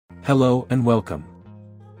Hello and welcome.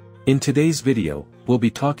 In today's video, we'll be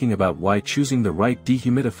talking about why choosing the right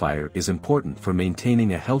dehumidifier is important for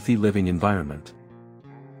maintaining a healthy living environment.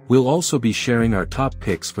 We'll also be sharing our top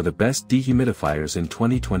picks for the best dehumidifiers in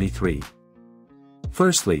 2023.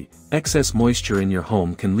 Firstly, excess moisture in your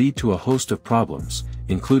home can lead to a host of problems,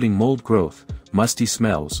 including mold growth, musty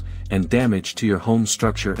smells, and damage to your home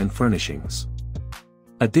structure and furnishings.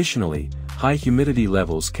 Additionally, high humidity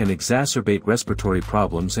levels can exacerbate respiratory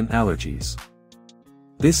problems and allergies.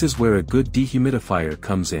 This is where a good dehumidifier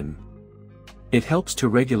comes in. It helps to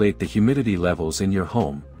regulate the humidity levels in your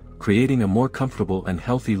home, creating a more comfortable and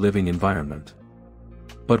healthy living environment.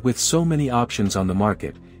 But with so many options on the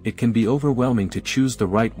market, it can be overwhelming to choose the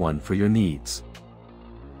right one for your needs.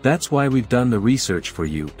 That's why we've done the research for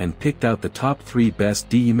you and picked out the top 3 best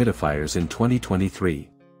dehumidifiers in 2023.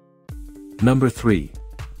 Number 3.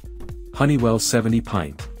 Honeywell 70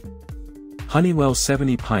 Pint. Honeywell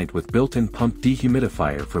 70 Pint with built-in pump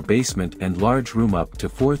dehumidifier for basement and large room up to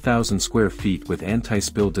 4,000 square feet with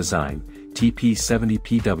anti-spill design,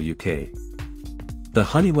 TP70PWK. The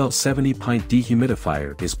Honeywell 70 Pint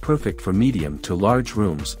dehumidifier is perfect for medium to large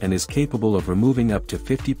rooms and is capable of removing up to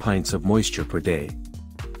 50 pints of moisture per day.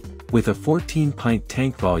 With a 14-pint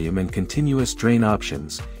tank volume and continuous drain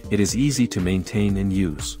options, it is easy to maintain and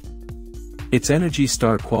use. Its Energy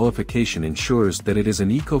Star qualification ensures that it is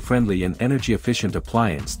an eco-friendly and energy-efficient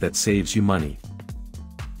appliance that saves you money.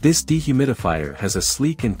 This dehumidifier has a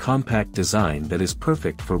sleek and compact design that is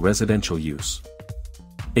perfect for residential use.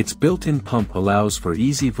 Its built-in pump allows for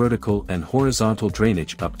easy vertical and horizontal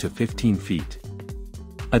drainage up to 15 feet.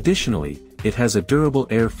 Additionally, it has a durable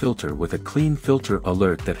air filter with a clean filter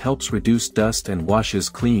alert that helps reduce dust and washes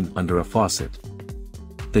clean under a faucet.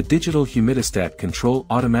 The digital humidistat control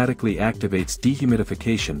automatically activates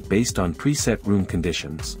dehumidification based on preset room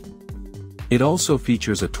conditions. It also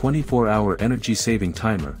features a 24-hour energy-saving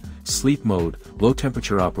timer, sleep mode,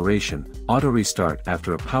 low-temperature operation, auto-restart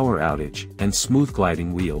after a power outage, and smooth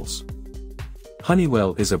gliding wheels.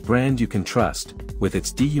 Honeywell is a brand you can trust, with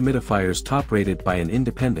its dehumidifiers top-rated by an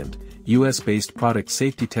independent, US-based product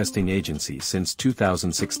safety testing agency since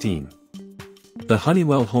 2016. The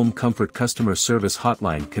Honeywell Home Comfort Customer Service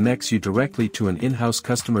Hotline connects you directly to an in-house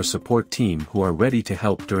customer support team who are ready to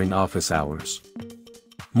help during office hours.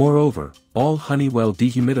 Moreover, all Honeywell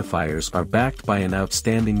dehumidifiers are backed by an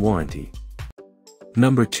outstanding warranty.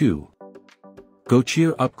 Number 2.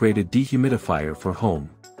 Gocheer Upgraded Dehumidifier for Home.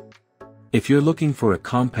 If you're looking for a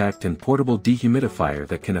compact and portable dehumidifier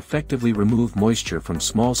that can effectively remove moisture from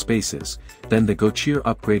small spaces, then the Gocheer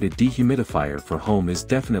Upgraded Dehumidifier for Home is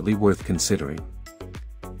definitely worth considering.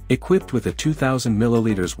 Equipped with a 2,000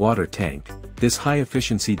 ml water tank, this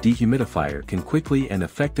high-efficiency dehumidifier can quickly and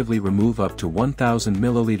effectively remove up to 1,000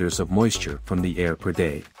 ml of moisture from the air per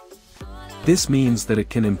day. This means that it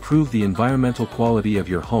can improve the environmental quality of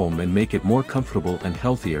your home and make it more comfortable and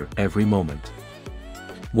healthier every moment.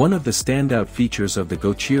 One of the standout features of the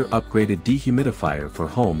Gocheer Upgraded Dehumidifier for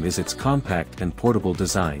Home is its compact and portable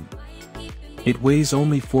design. It weighs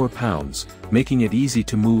only 4 pounds, making it easy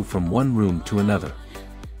to move from one room to another.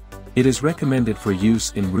 It is recommended for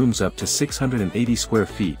use in rooms up to 680 square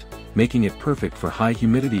feet, making it perfect for high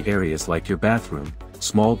humidity areas like your bathroom,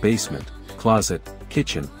 small basement, closet,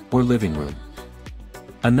 kitchen, or living room.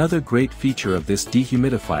 Another great feature of this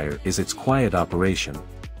dehumidifier is its quiet operation.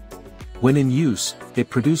 When in use, it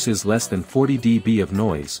produces less than 40 dB of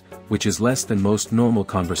noise, which is less than most normal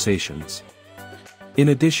conversations. In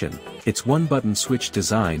addition, its one-button switch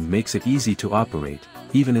design makes it easy to operate,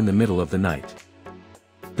 even in the middle of the night.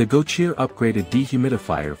 The Gocheer Upgraded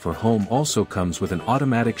Dehumidifier for Home also comes with an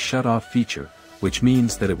automatic shut-off feature, which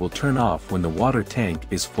means that it will turn off when the water tank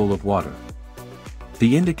is full of water.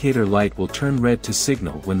 The indicator light will turn red to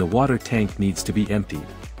signal when the water tank needs to be emptied.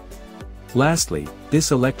 Lastly,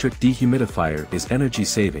 this electric dehumidifier is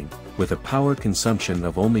energy-saving, with a power consumption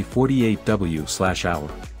of only 48 W/hour.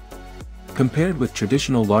 Compared with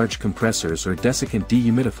traditional large compressors or desiccant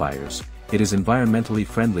dehumidifiers, it is environmentally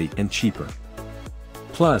friendly and cheaper.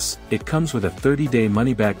 Plus, it comes with a 30-day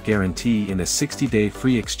money-back guarantee and a 60-day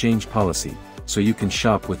free exchange policy, so you can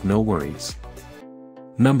shop with no worries.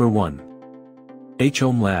 Number 1.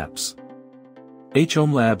 Home Labs.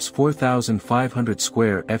 Home Labs 4,500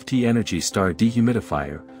 square FT Energy Star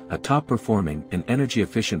Dehumidifier, a top-performing and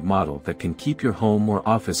energy-efficient model that can keep your home or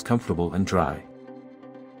office comfortable and dry.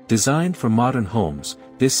 Designed for modern homes,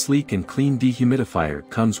 this sleek and clean dehumidifier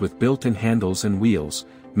comes with built-in handles and wheels,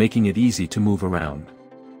 making it easy to move around.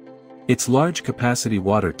 Its large-capacity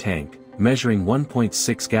water tank, measuring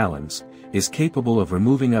 1.6 gallons, is capable of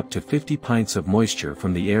removing up to 50 pints of moisture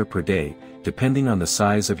from the air per day, depending on the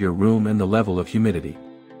size of your room and the level of humidity.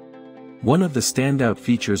 One of the standout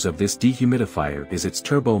features of this dehumidifier is its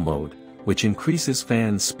turbo mode, which increases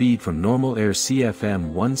fan speed from normal air CFM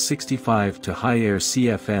 165 to high air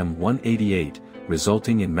CFM 188,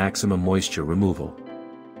 resulting in maximum moisture removal.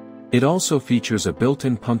 It also features a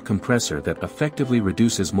built-in pump compressor that effectively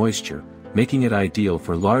reduces moisture, making it ideal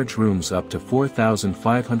for large rooms up to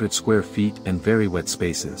 4,500 square feet and very wet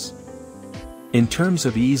spaces. In terms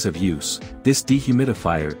of ease of use, this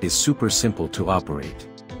dehumidifier is super simple to operate.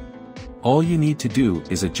 All you need to do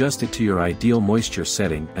is adjust it to your ideal moisture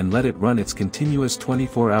setting and let it run its continuous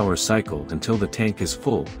 24-hour cycle until the tank is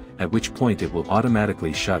full, at which point it will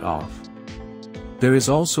automatically shut off. There is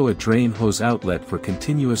also a drain hose outlet for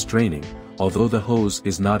continuous draining, although the hose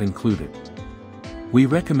is not included. We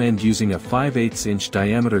recommend using a 5/8"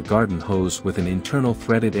 diameter garden hose with an internal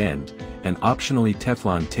threaded end, and optionally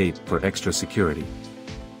Teflon tape for extra security.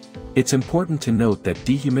 It's important to note that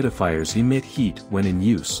dehumidifiers emit heat when in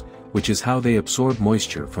use, which is how they absorb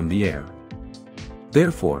moisture from the air.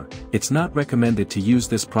 Therefore, it's not recommended to use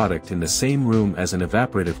this product in the same room as an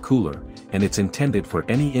evaporative cooler, and it's intended for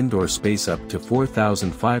any indoor space up to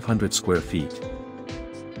 4,500 square feet.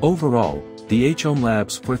 Overall, the HOME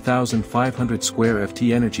Labs 4,500 square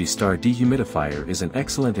FT Energy Star dehumidifier is an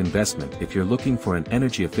excellent investment if you're looking for an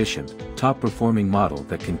energy-efficient, top-performing model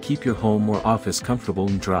that can keep your home or office comfortable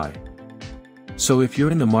and dry. So if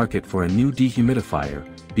you're in the market for a new dehumidifier,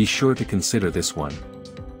 be sure to consider this one.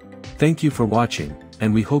 Thank you for watching,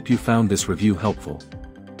 and we hope you found this review helpful.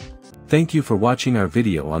 Thank you for watching our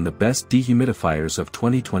video on the best dehumidifiers of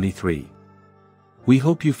 2023. We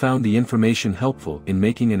hope you found the information helpful in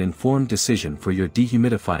making an informed decision for your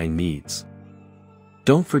dehumidifying needs.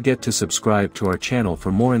 Don't forget to subscribe to our channel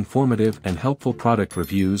for more informative and helpful product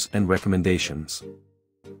reviews and recommendations.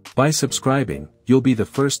 By subscribing, you'll be the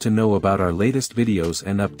first to know about our latest videos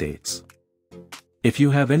and updates. If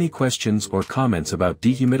you have any questions or comments about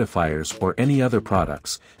dehumidifiers or any other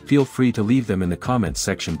products, feel free to leave them in the comments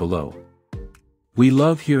section below. We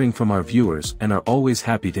love hearing from our viewers and are always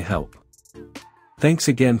happy to help. Thanks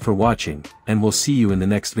again for watching, and we'll see you in the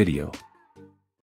next video.